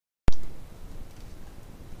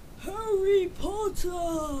Harry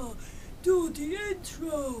Potter! Do the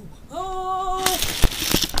intro! Ah!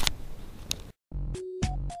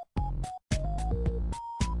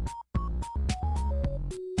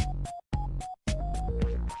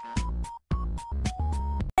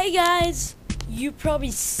 Hey guys! You probably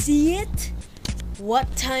see it.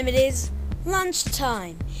 What time it is?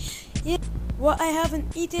 Lunchtime. Yeah, what I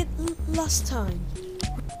haven't eaten last time.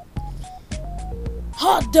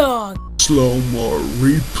 Hotdog! Slow-mo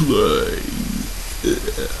replay.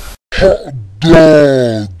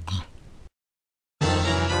 Hotdog!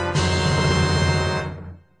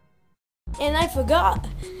 And I forgot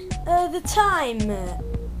the time.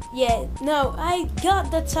 Yeah, no, I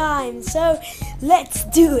got the time, so let's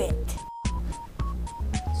do it.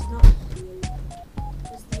 It's not.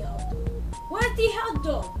 It's the hot dog. Where's the hot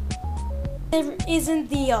dog? There isn't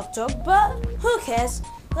the hot dog, but who cares?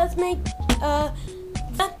 Let's make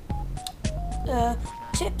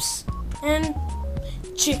chips and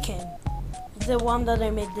chicken. The one that I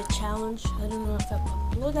made the challenge. I don't know if I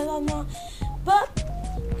uploaded it or not, but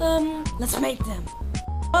let's make them.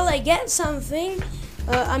 Well, I get something.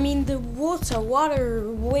 I mean the water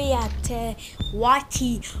way at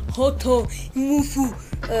Wati Hoto Mufu,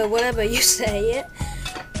 whatever you say it.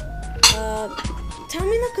 Tell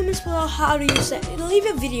me in the comments below how do you say it. Leave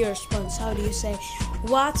a video response. How do you say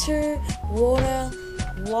water,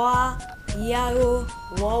 wa, yao,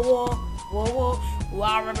 wawa, wawa,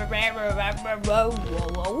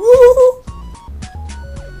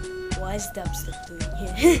 why is dubstep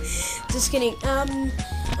doing here? Just kidding. I'm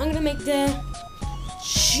gonna make the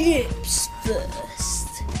chips first.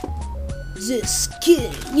 Just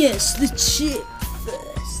kidding. Yes, the chip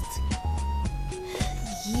first.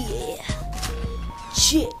 Yeah,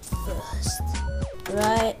 chip first.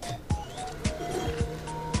 Right.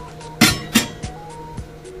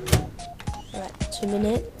 Right. 2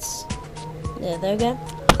 minutes. There we go.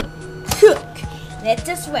 Cook. Let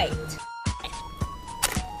us wait.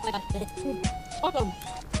 Awesome.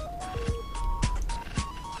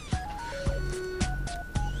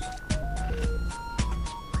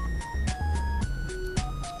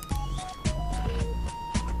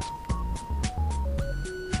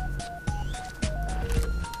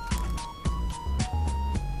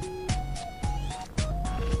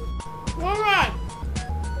 Alright,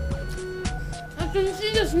 I can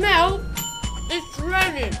see the smell. It's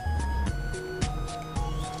ready.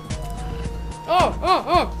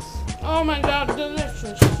 Oh my god,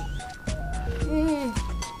 delicious.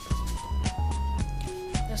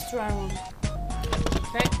 Let's try one.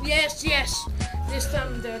 Okay, yes. This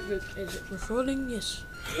time they're good. Is it recording? Yes.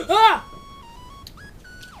 Ah!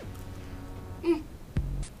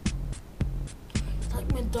 Like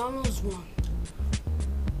McDonald's one.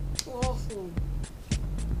 Awful.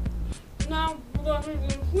 Now we're going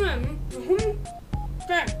to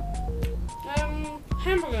okay.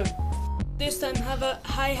 Hamburger. This time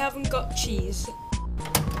I haven't got cheese.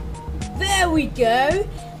 There we go.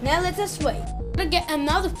 Now let us wait. I'm gonna get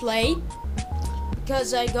another plate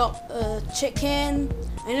because I got chicken.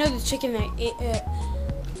 I know the chicken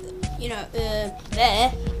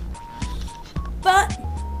there. But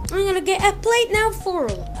I'm gonna get a plate now for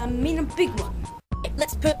all. I mean a big one.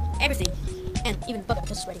 Let's put everything and even butter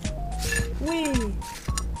because it's ready. Whee!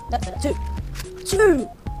 That's better. Two!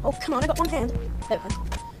 Oh, come on, I got one hand. There we go.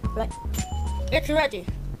 Right. It's ready.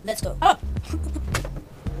 Let's go. Oh!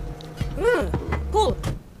 Cool.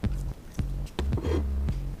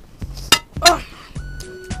 Oh!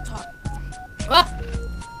 Ah!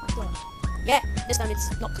 Yeah, this time it's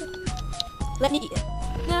not cooked. Let me eat it.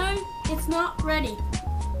 No, it's not ready.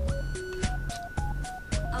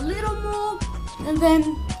 A little more. And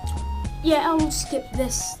then, yeah, I will skip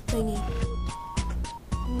this thingy.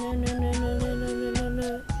 No.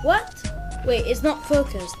 What? Wait, it's not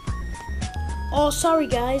focused. Oh, sorry,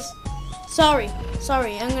 guys. Sorry.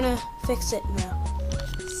 I'm gonna fix it now.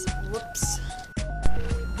 Whoops.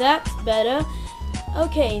 That's better.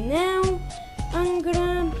 Okay, now I'm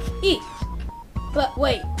gonna eat. But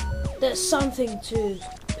wait, there's something to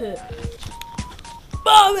put.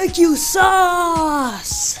 Barbecue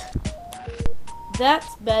sauce!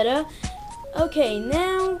 That's better. Okay,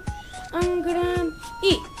 now I'm gonna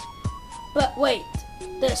eat. But wait,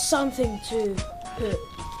 there's something to put.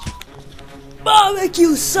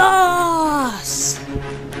 Barbecue sauce!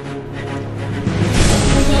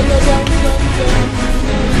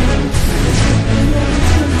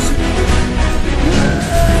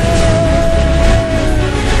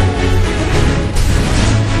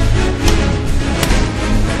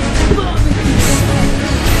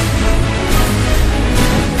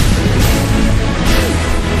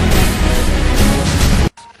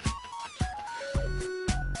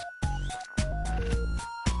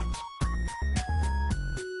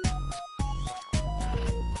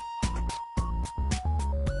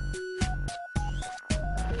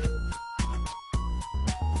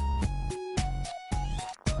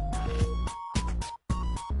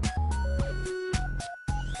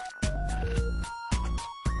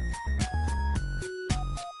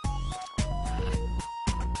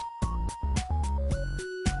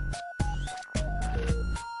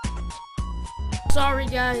 Sorry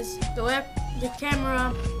guys, the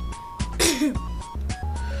camera,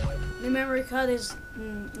 the memory card is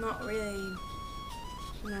not really,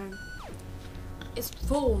 it's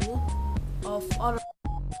full of other.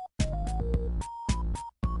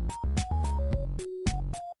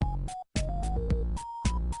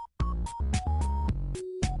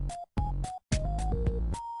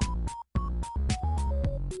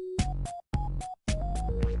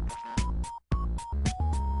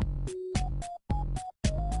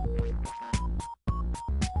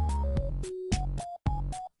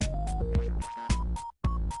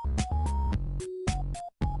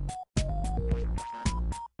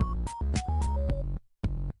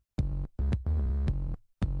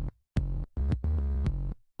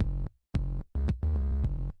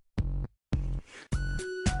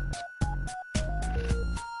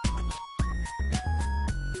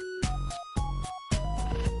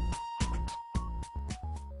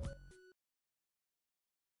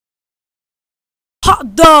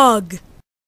 Hotdog!